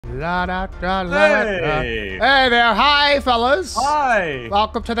La, da, da, la, hey. Hey there. Hi, fellas. Hi.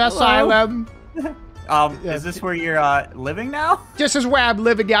 Welcome to the asylum. Is this where you're living now? This is where I'm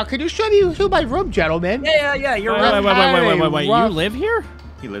living now. Can you show me to my room, gentlemen? Yeah. You're right. Wait. You live here?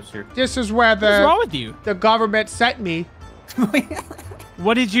 He lives here. This is where What's wrong with you? The government sent me.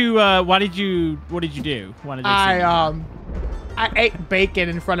 What did you do? Why did they send you? I ate bacon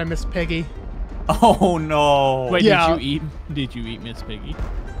in front of Miss Piggy. Oh no! Wait, did you eat Miss Piggy?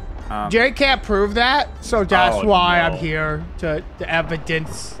 Jay can't prove that, so that's why I'm here to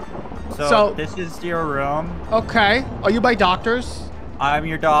evidence. So this is your room. Okay. Are you my doctors? I'm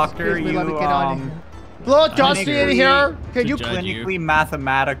your doctor. Excuse me, let me get on in here. Little Dusty in here. Can you clinically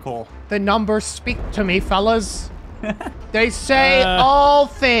mathematical? The numbers speak to me, fellas. They say all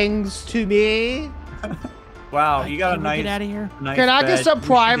things to me. Wow, you got a nice. Get out of here. Nice Can I bed. get some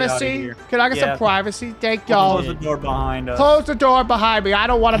privacy? Can I get some privacy? Thank y'all. Close the door behind us. Close the door behind me. I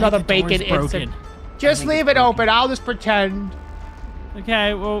don't want another bacon incident. Just leave it open. I'll just pretend.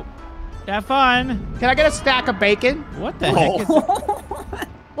 Okay, well, have fun. Can I get a stack of bacon? What the heck is that?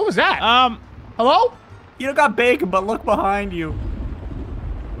 What was that? Hello? You don't got bacon, but look behind you.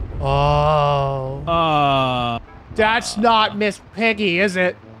 Oh. That's not Miss Piggy, is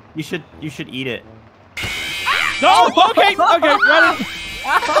it? You should eat it. No. Okay. Ready?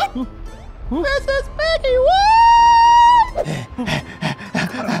 Mrs. Piggy, what?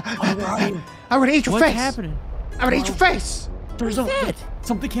 I'm gonna eat your face. What's happening? I'm gonna eat your face. What's that?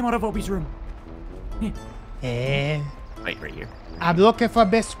 Something came out of Opie's room. Right here. I'm looking for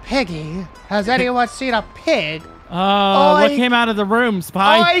Miss Piggy. Has anyone seen a pig? What came out of the room,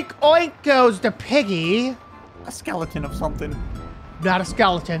 Spy? Oink, oink goes the piggy. A skeleton of something. Not a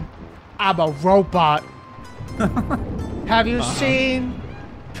skeleton. I'm a robot. Have you seen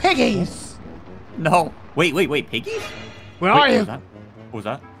piggies? No. Wait. Piggies? Where are you? What was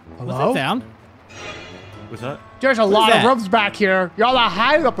that? What's that sound? What's that? There's a lot of rooms back here. Y'all not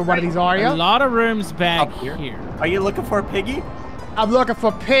hiding up in one of these, are you? A lot of rooms back here. Are you looking for a piggy? I'm looking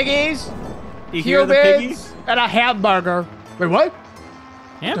for piggies, you hear the piggies, and a hamburger. Wait, what?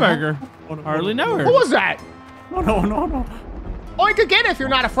 Hamburger? Hardly know her. What was that? No. Oink again if you're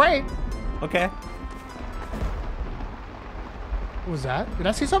not afraid. Okay. What was that? Did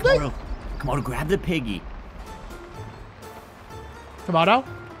I see something? Come on, grab the piggy. Come on out.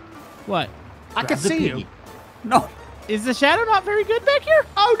 What? I can see you. No. Is the shadow not very good back here?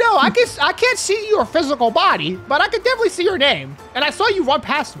 Oh no, I can't see your physical body, but I can definitely see your name. And I saw you run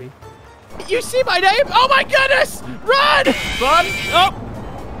past me. You see my name? Oh my goodness! Run! Run! Oh!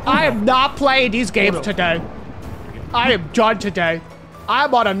 I am not playing these games today. I am done today.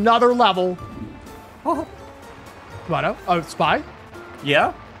 I'm on another level. Come on out. Oh, Spy?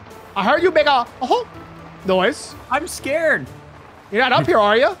 Yeah? I heard you make a noise. I'm scared. You're not up here,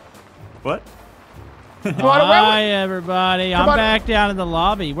 are you? What? Hi, everybody. I'm back down in the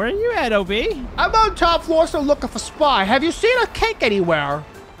lobby. Where are you at, OB? I'm on top floor still looking for Spy. Have you seen a cake anywhere?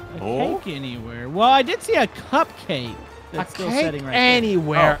 A cake anywhere? Well, I did see a cupcake. That's still sitting right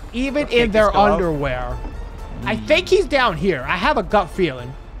anywhere, even in their underwear. I think he's down here. I have a gut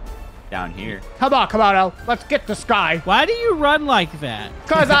feeling. Down here. Come on, El. Let's get the Sky. Why do you run like that?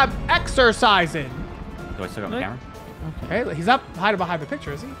 Because I'm exercising. Do I still got my camera? Okay, he's up hiding behind the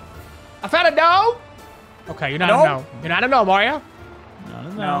picture, is he? I found a no. Okay, you're not a no. You're not a no, Mario. Not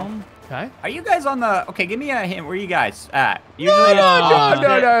a no. Okay. Are you guys on the... Okay, give me a hint. Where are you guys at? Usually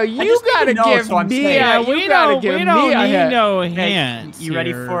no. You gotta give me a... We don't need no hints. You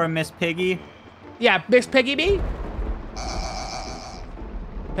ready for a Miss Piggy? Yeah, Miss Piggy me?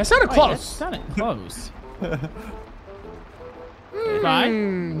 That sounded close. That sounded close. Spy?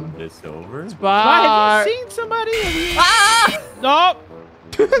 This over? Spy. Have you seen somebody? Ah! No.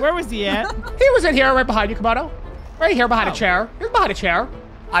 Where was he at? He was in here right behind you, Kamado. Right here behind a chair. He was behind a chair.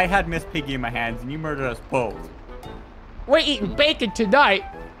 I had Miss Piggy in my hands, and you murdered us both. We're eating bacon tonight.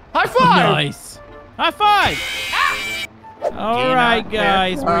 High five! Nice. High five! All right,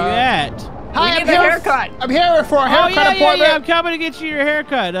 guys. Where you at? Hi, I'm here. Haircut. I'm here for a haircut appointment. Yeah. I'm coming to get you your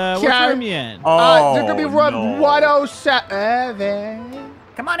haircut. What room you in? They're gonna be room 107.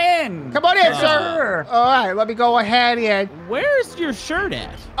 Come on in. Come on in, sir. All right, let me go ahead and... Where's your shirt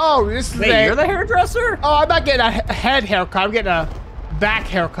at? Oh, this is Wait, you're the hairdresser? Oh, I'm not getting a head haircut. I'm getting a back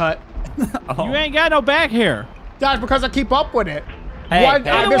haircut. You ain't got no back hair. That's because I keep up with it. Hey, why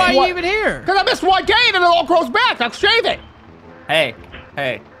are you even here? Because I missed one game and it all grows back. I'll shave it. Hey.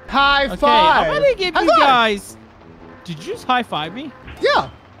 High five. I'm gonna give you guys... Did you just high five me? Yeah.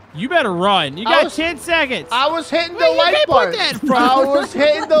 You better run. You got 10 seconds. I was hitting the like button. I was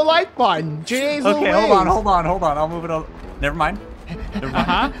hitting the like button. Jeez Okay, Louise. hold on. I'll move it over. Never mind.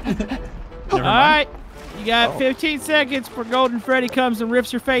 All right. You got 15 seconds before Golden Freddy comes and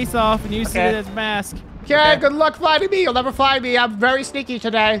rips your face off and uses it as a mask. Okay, good luck finding me. You'll never find me. I'm very sneaky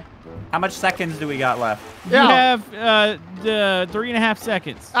today. How much seconds do we got left? You have 3.5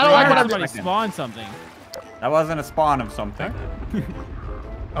 seconds. I don't like when somebody spawn something. That wasn't a spawn of something.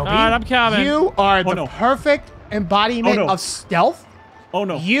 All right, I'm coming. You are the perfect embodiment of stealth. Oh,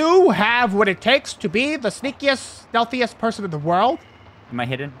 no. You have what it takes to be the sneakiest, stealthiest person in the world. Am I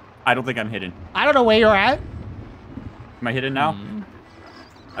hidden? I don't think I'm hidden. I don't know where you're at. Am I hidden now?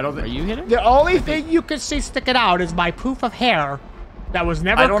 I don't think. Are you hidden? The only thing you can see sticking out is my poof of hair that was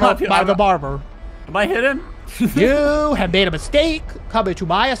never cut by the barber. Am I hidden? You have made a mistake coming to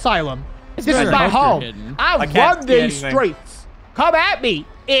my asylum. This is my home. I run these streets. Come at me,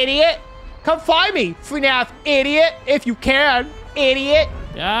 idiot. Come find me, FNAF idiot, if you can, idiot.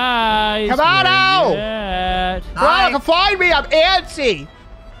 Guys, come on out. Come find me. I'm antsy.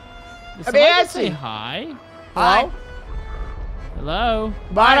 I'm antsy. Say hi. Hello? Hello?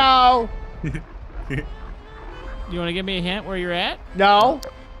 Bono. You want to give me a hint where you're at? No.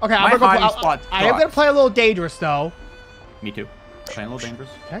 Okay, I am gonna play a little dangerous though. Me too. Playing a little dangerous.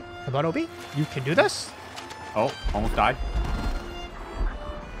 Okay, come on, Obi. You can do this. Oh, almost died.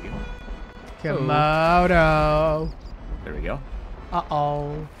 Komodo. There we go.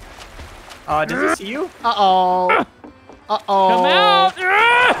 Uh-oh. Does he see you? Uh-oh. Uh-oh. Come out!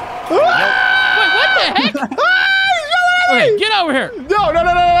 Wait, what the heck? Okay, get over here. No.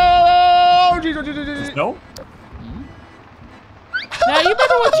 No? Now, you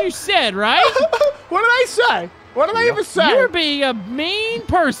remember what you said, right? What did I say? What did I even say? You're being a mean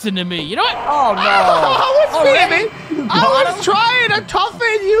person to me. You know what? Oh, no. I was trying to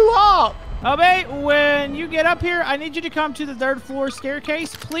toughen you up. Obey, when you get up here, I need you to come to the 3rd floor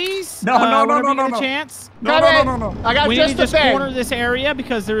staircase, please. No. Whenever you get a chance. No. I got we just need the to thing. corner this area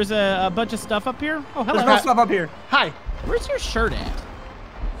because there's a bunch of stuff up here. Oh, hello. There's no stuff up here. Hi. Where's your shirt at?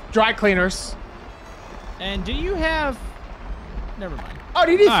 Dry cleaners. And do you have... Never mind. Oh,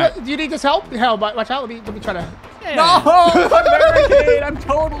 do you need this help? Hell, watch out. Let me try to... Yeah. No! Barricade! I'm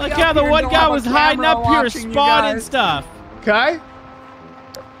totally Like how the one guy was hiding up here spawning stuff. Okay.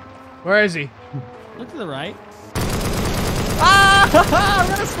 Where is he? Look to the right. Ah! I'm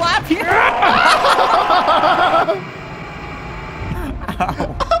gonna slap you!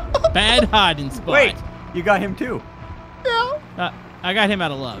 Bad hiding spot. Wait, you got him too. Yeah. I got him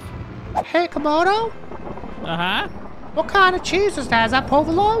out of love. Hey, Komodo. Uh-huh. What kind of cheese is that? Is that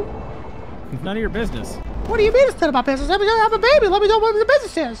provolone? None of your business. What do you mean it's none of my business? Let me have a baby. Let me know what the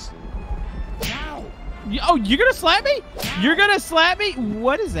business is. Oh, you're gonna slap me? You're gonna slap me?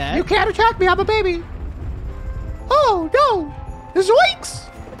 What is that? You can't attack me. I'm a baby. Oh, no. Zoinks.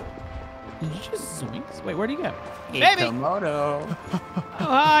 Did you just zoinks? Wait, where'd he go? Hey, Baby. Komodo. Oh,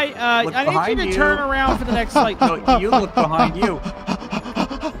 hi. I need you to turn around for the next like. No, you look behind you.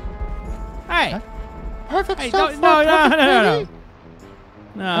 Hey. Perfect Hey, spot no. for a perfect baby.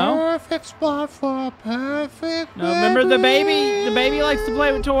 No. Perfect spot for a perfect No, remember the baby? The baby likes to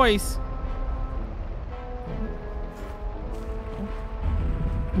play with toys.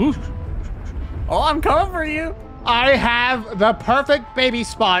 Oof. Oh, I'm coming for you. I have the perfect baby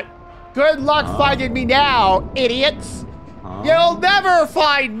spot. Good luck finding me now, idiots. You'll never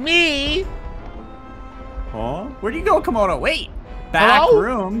find me. Huh? Where'd you go, Komodo? Wait. Back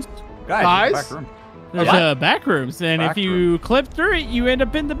rooms. Guys? Back room. There's back rooms, and if you clip through it, you end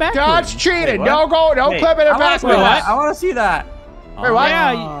up in the back room. That's cheating. No clip in the back room. I want to see that. Wait, what?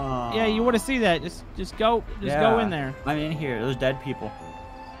 Yeah, you want to see that? Just go in there. I'm in here. There's dead people.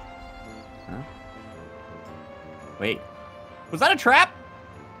 Huh? Wait. Was that a trap?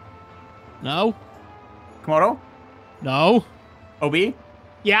 No. Komodo? No. OB?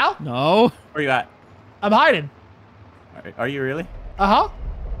 Yeah? No. Where you at? I'm hiding. Are you really? Uh-huh.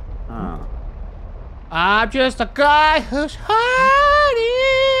 Oh. I'm just a guy who's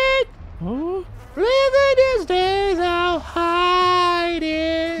hiding. Oh. Living his days out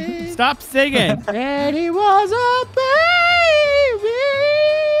hiding. Stop singing. And he was a baby.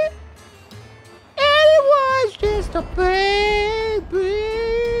 And he was just a baby.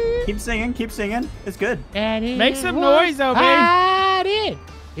 Keep singing. Keep singing. It's good. And he Make some noise, OB. hiding.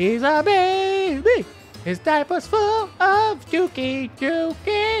 He's a baby. His diaper's full of dookie.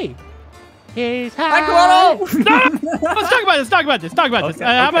 He's hiding. Hi, Komodo. Let's talk about this.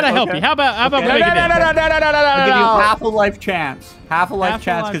 How about I help you? How about we make it in? No. I'll give you half a life chance. Half a life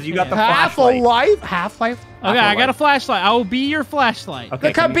chance because you got the flashlight. Half-life. Okay, I got a flashlight. I will be your flashlight.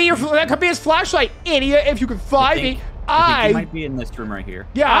 Okay, That could be his flashlight, idiot. If you can find me, I think he might be in this room right here.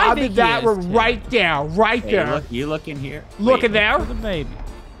 Yeah, I'm in that room right there, right there. Look, you look in here. Look in there. The baby.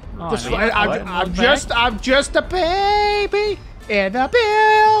 Oh, I'm just a baby in the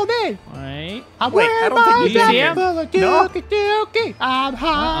building. Wait. I'm I don't think you see him. No. I'm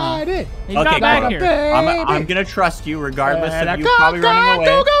hiding. He's not back here. I'm gonna trust you regardless of you probably running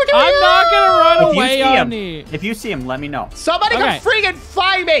away. I'm not gonna run away on you. If you see him, let me know. Somebody come freaking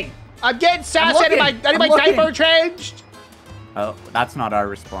find me. I'm getting sassy. Any my diaper changed? Oh, that's not our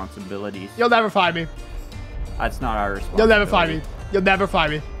responsibilities. You'll never find me. That's not our responsibility. You'll never find me. You'll never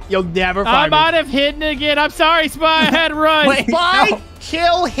find me. You'll never find me. I might have hidden again. I'm sorry, Spy. I had to run. Wait, Spy,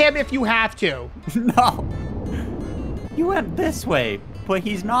 kill him if you have to. No. You went this way, but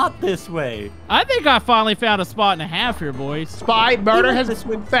he's not this way. I think I finally found a spot and a half here, boys. Spy, murder his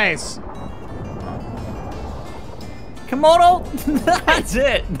face. Komodo, that's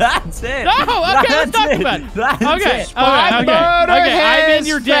it. That's it. No, okay, let's talk about it. That's okay, it. Okay, I'm in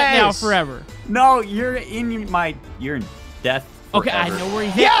your debt now forever. No, you're in death. Okay, I know where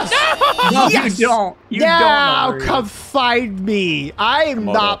he's at. Yes! No, yes! You don't. You now don't come find me. I am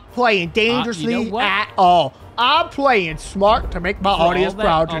not playing dangerously at all. I'm playing smart to make my audience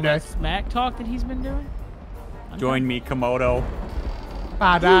proud today. All that smack talk that he's been doing? Join me, Komodo.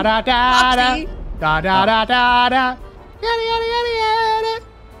 Da da da da da da da da da.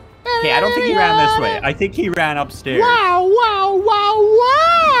 Okay, I don't think he ran this way. I think he ran upstairs. Wow, wow, wow,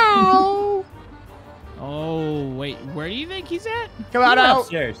 wow. Oh, wait. Where do you think he's at? Come on out.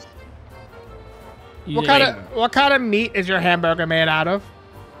 Upstairs. What kind of meat is your hamburger made out of?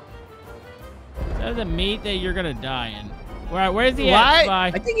 Is that the meat that you're going to die in? Where's he at, Spy?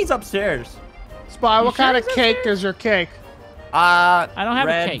 I think he's upstairs. Spy, what kind of cake is your cake? I don't have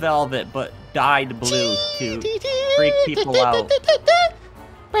a cake. Red velvet, but dyed blue to freak people out.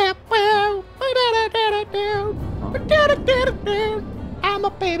 I'm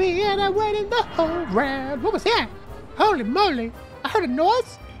a baby and I'm winning the whole round. What was that? Holy moly. I heard a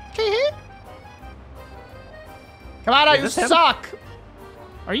noise. Can you hear? Come on out, you suck.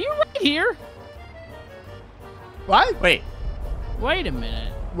 Are you right here? What? Wait a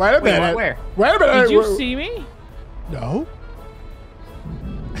minute. Wait a minute. Where? Wait a minute. Did you see me? No.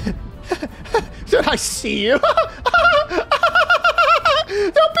 Did I see you? Don't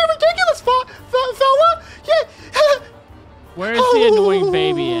be ridiculous, fella. Yeah. Where's the annoying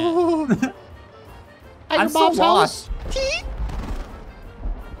baby at? I'm so lost.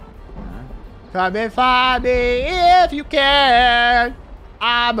 Come and find me if you can.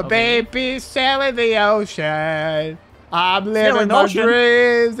 I'm a baby sailing the ocean. I'm living my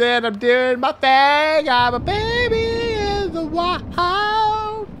dreams and I'm doing my thing. I'm a baby in the wild.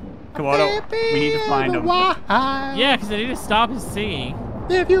 Come on, we need to find him. Yeah, because I need to stop his singing.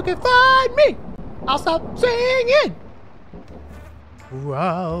 If you can find me, I'll stop singing.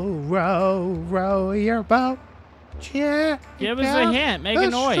 Row, row, row your boat. Yeah. Give us a hint. Make a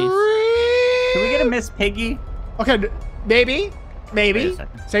noise. Can we get a Miss Piggy? Okay, maybe.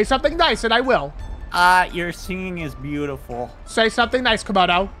 Say something nice and I will. Your singing is beautiful. Say something nice,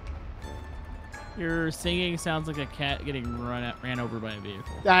 Komodo. Your singing sounds like a cat getting ran over by a vehicle.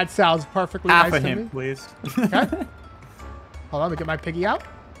 That sounds perfectly nice to me. Half a hint, please. Okay. Hold on, let me get my piggy out.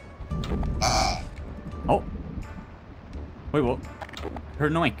 Oh. Wait, what?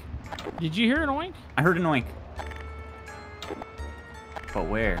 Heard an oink. Did you hear an oink? I heard an oink. But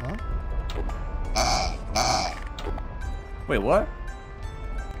where? Huh? Wait, what?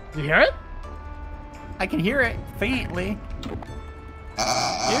 Did you hear it? I can hear it faintly. Do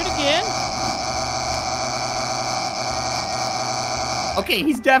it again. Okay,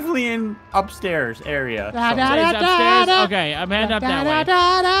 he's definitely in upstairs area. Upstairs? Okay, I'm heading up that way.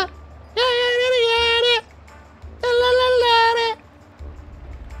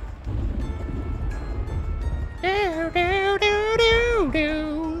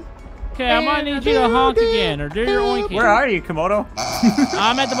 Okay, I might need you to honk again or do your oinking. Where are you, Komodo?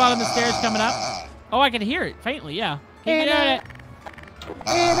 I'm at the bottom of the stairs coming up. Oh, I can hear it faintly, yeah. Keep doing it.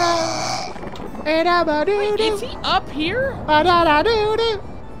 Wait, is he up here? I'm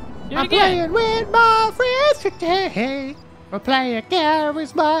playing with my friends today. We're playing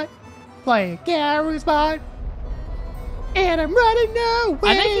Garry's Mod. And I'm running away.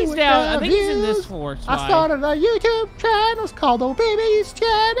 I think he's down. I think he's in this floor. I started a YouTube channel. It's called Old Baby's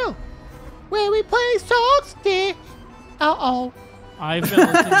Channel, where we play songs. Uh-oh. I've been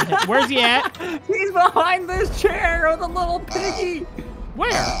listening to him. Where's he at? He's behind this chair with a little piggy.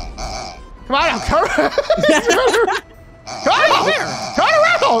 Where? Come on out, turn around.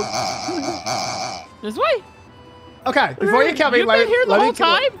 This way. Okay, before you kill me, You've been here the whole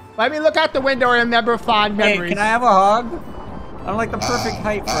time? Let me look out the window and remember fond memories. Hey, can I have a hug? I'm like the perfect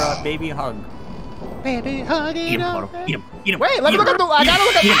height for a baby hug. Baby hug. Eat him. Wait, let me look at the. I gotta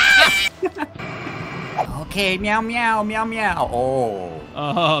look at. Okay, meow, meow, meow, meow.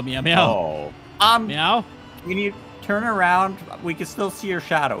 Oh, meow, meow. Oh. Meow. Can you turn around? We can still see your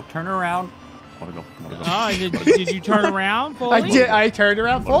shadow. Turn around. I wanna go. Oh, did you turn around fully? I did. I turned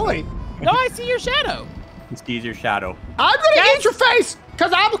around fully. No, I see your shadow. See your shadow. I'm gonna eat your face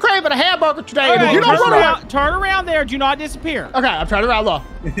because I'm craving a hamburger today. Right, You don't run around. Turn around there. Do not disappear. Okay, I'm turning around low.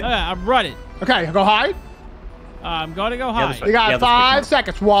 I'm running. Okay, go hide. I'm going to go hide. You got 5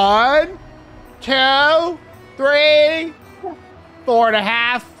 seconds. 1, 2, 3,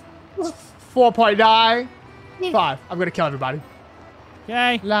 4.5, 4.9, 5. I'm gonna kill everybody.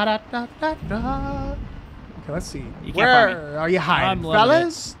 Okay. La da da da da. Okay, let's see. You can't Where are you hiding,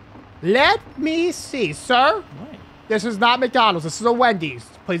 fellas? Let me see, sir. Right. This is not McDonald's. This is a Wendy's.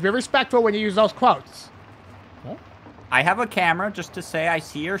 Please be respectful when you use those quotes. I have a camera just to say I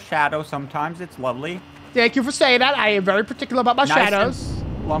see your shadow sometimes. It's lovely. Thank you for saying that. I am very particular about my shadows.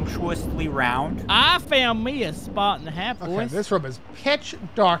 And voluptuously round. I found me a spot and a half, boys. Okay, this room is pitch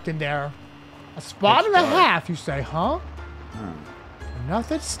dark in there. A spot and a half, you say, huh?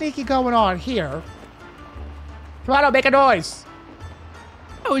 Nothing sneaky going on here. Come on, make a noise.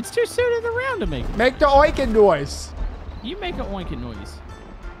 Oh, it's too soon in the round to make. Make the oinking noise. You make an oinking noise.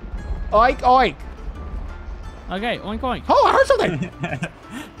 Oink, oink. Okay, oink, oink. Oh, I heard something.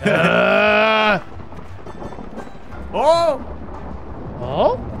 Oh!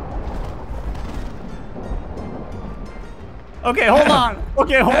 Oh? Okay, hold on.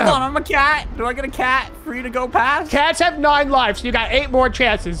 Okay, hold on. I'm a cat. Do I get a cat free to go past? Cats have 9 lives, so you got 8 more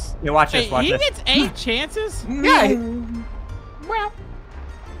chances. Yeah, watch this. Watch He this. gets 8 chances? Yeah. Well.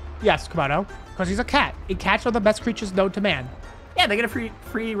 Yes, Kamado. Because he's a cat. And cats are the best creatures known to man. Yeah, they get a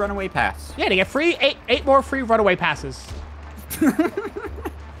free runaway pass. Yeah, they get free 8 more free runaway passes.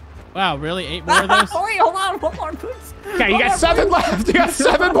 Wow, really? 8 more of those? Oh, wait, hold on, please. Okay, you got 7 left. You got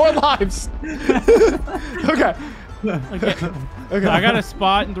 7 more lives. Okay. Okay. I got a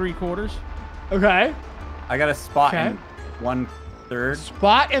spot in 3/4. Okay. I got a spot in 1/3.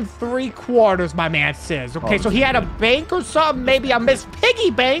 Spot in 3/4, my man says. Okay, so he had a bank or something. Maybe a Miss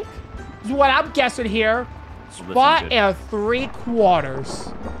Piggy bank is what I'm guessing here. Spot in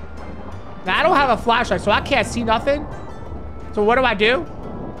 3/4. Now, I don't have a flashlight, so I can't see nothing. So what do I do?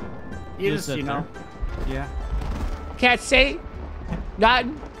 You just, you know. Yeah. Can't see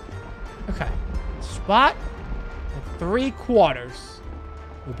nothing. Okay. Spot in 3/4.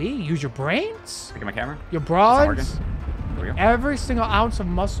 Will be use your brains. Look at my camera. Your bronze. There we go. Every single ounce of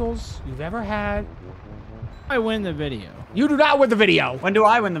muscles you've ever had. I win the video. You do not win the video. When do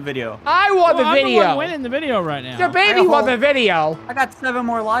I win the video? I won the video. I'm winning the video right now. Your baby won the video. I got 7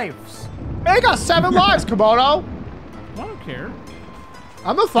 more lives. They got 7 lives, Komodo. I don't care.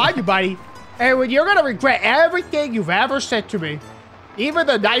 I'm gonna find you, buddy. And when you're gonna regret everything you've ever said to me, even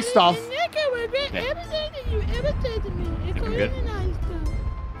the nice stuff. Everything that you ever said to me. It's really nice stuff.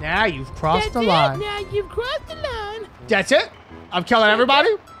 Now you've crossed the line. Now you've crossed the line. That's it. I'm killing everybody.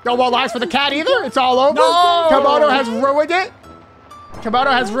 No more lives for the cat either. It's all over. No! Komodo has ruined it.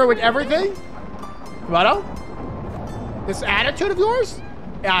 Komodo has ruined everything. Komodo, this attitude of yours,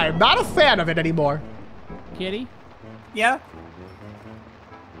 I'm not a fan of it anymore. Kitty? Yeah?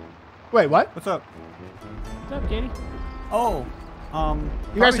 Wait, what? What's up? What's up, Kitty? Oh,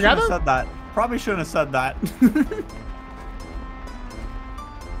 You guys together? Said that. Probably shouldn't have said that.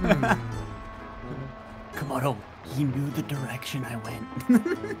 Komodo, he knew the direction I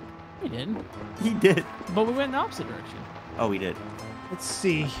went. He didn't. He did. But we went in the opposite direction. Oh, we did. Let's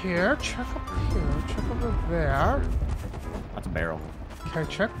see here. Check up here. Check over there. That's a barrel. Okay,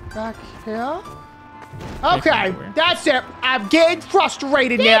 check back here. Okay, that's it. I'm getting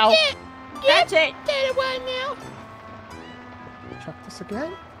frustrated now. That's it. Get it right now. Check this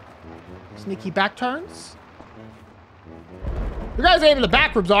again. Sneaky back turns. You guys ain't in the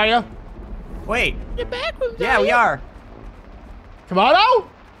back rooms, are you? Wait. The back rooms. Yeah, we are. Komodo?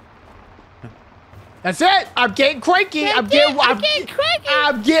 That's it. I'm getting cranky. I'm getting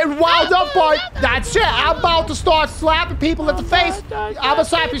wound up, boy. That's it. I'm about to start slapping people in the face. I'm gonna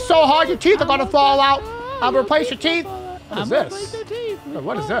slap you so hard your teeth are gonna fall out. I'm gonna replace your teeth. What is this? Wait,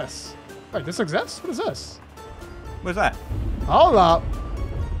 what is this? Wait, this exists? What is this? What's that? Hold up.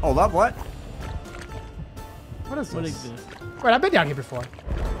 Hold up, what? What is this? What exists? Wait, I've been down here before.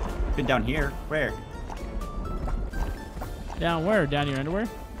 Been down here. Where? Down where? Down your underwear?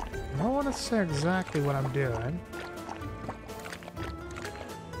 I don't want to say exactly what I'm doing.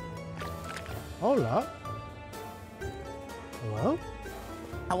 Hold up. Hello?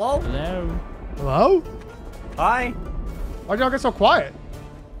 Hello? Hello. Hello? Hi. Why'd y'all get so quiet?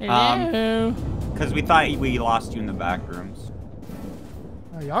 Hello. Because we thought we lost you in the back rooms.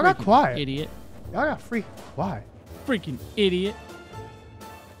 Oh, y'all got quiet. Idiot. Y'all got freaking quiet. Freaking idiot.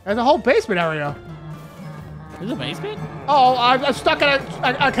 There's a whole basement area. There's a basement? Oh, I'm stuck in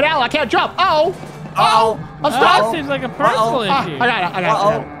a canal. I can't jump. Oh. Uh-oh. I'm stuck. That seems like a personal issue. I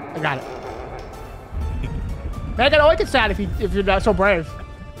got it. Make an oink sound if you're not so brave.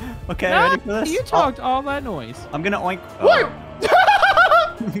 Okay, No, ready for this? you talked all that noise. I'm gonna oink. Wait!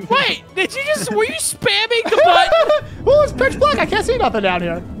 Wait, were you spamming the button? Oh, it's pitch black. I can't see nothing down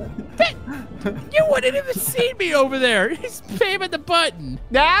here. You wouldn't even seen me over there. He's spamming the button.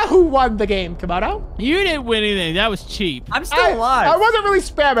 Now who won the game, Gmod? You didn't win anything. That was cheap. I'm still alive. I wasn't really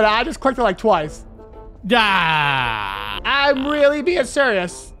spamming it. I just clicked it like twice. Ah. I'm really being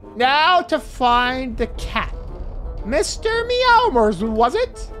serious. Now to find the cat. Mr. Meowmers, was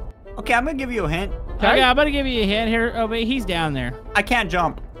it? Okay, I'm gonna give you a hint. Okay, I'm gonna give you a hint here. Oh, wait, he's down there. I can't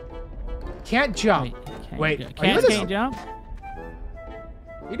jump. Can't jump. Wait, can't jump?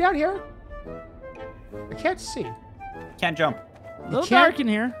 You down here? I can't see. Can't jump. A little dark in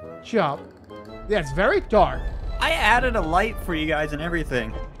here. Jump. Yeah, it's very dark. I added a light for you guys and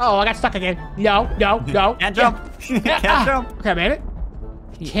everything. Oh, I got stuck again. No. Can't jump. Can't jump. Okay, I made it.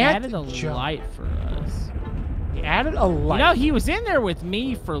 He added a light for us. He added a light. You know, he was in there with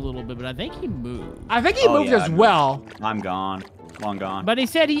me for a little bit, but I think he moved. I think he moved as well. I'm gone. Long gone. But he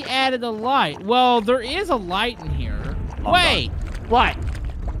said he added a light. Well, there is a light in here. Wait. What?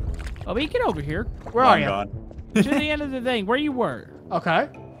 Oh, we get over here. Where are you? Gone. To the end of the thing, where you were. Okay.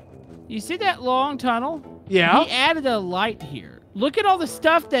 You see that long tunnel? Yeah. He added a light here. Look at all the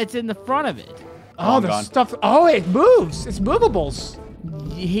stuff that's in the front of it. Oh, the stuff. Oh, it moves. It's movables.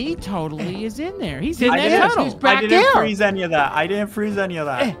 He totally is in there. He's in that tunnel. He's back I didn't freeze any of that. I didn't freeze any of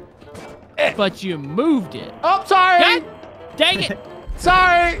that. But you moved it. Oh, sorry. God dang it.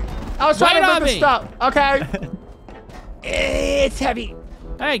 Sorry. I was trying to move the me. stuff. Okay. It's heavy.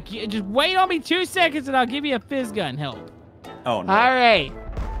 Hey, just wait on me 2 seconds and I'll give you a fizz gun help. Oh, no. All right.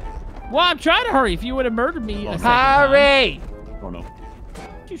 Well, I'm trying to hurry. If you would have murdered me a second Hurry. Oh, no.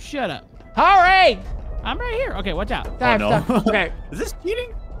 You shut up. Hurry. I'm right here. Okay, watch out. Oh, no. Okay. Is this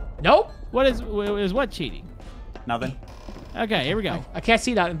cheating? Nope. What is what cheating? Nothing. Okay, here we go. I can't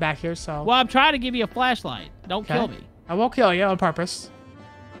see nothing back here, so. Well, I'm trying to give you a flashlight. Don't kill me. I won't kill you on purpose.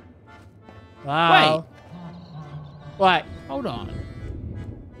 Wow. Wait. What? Hold on.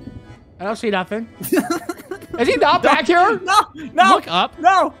 I don't see nothing. Is he not back here? No. Look up.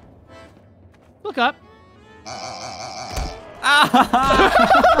 No. Look up.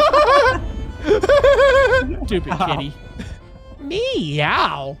 Stupid kitty.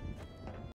 Meow.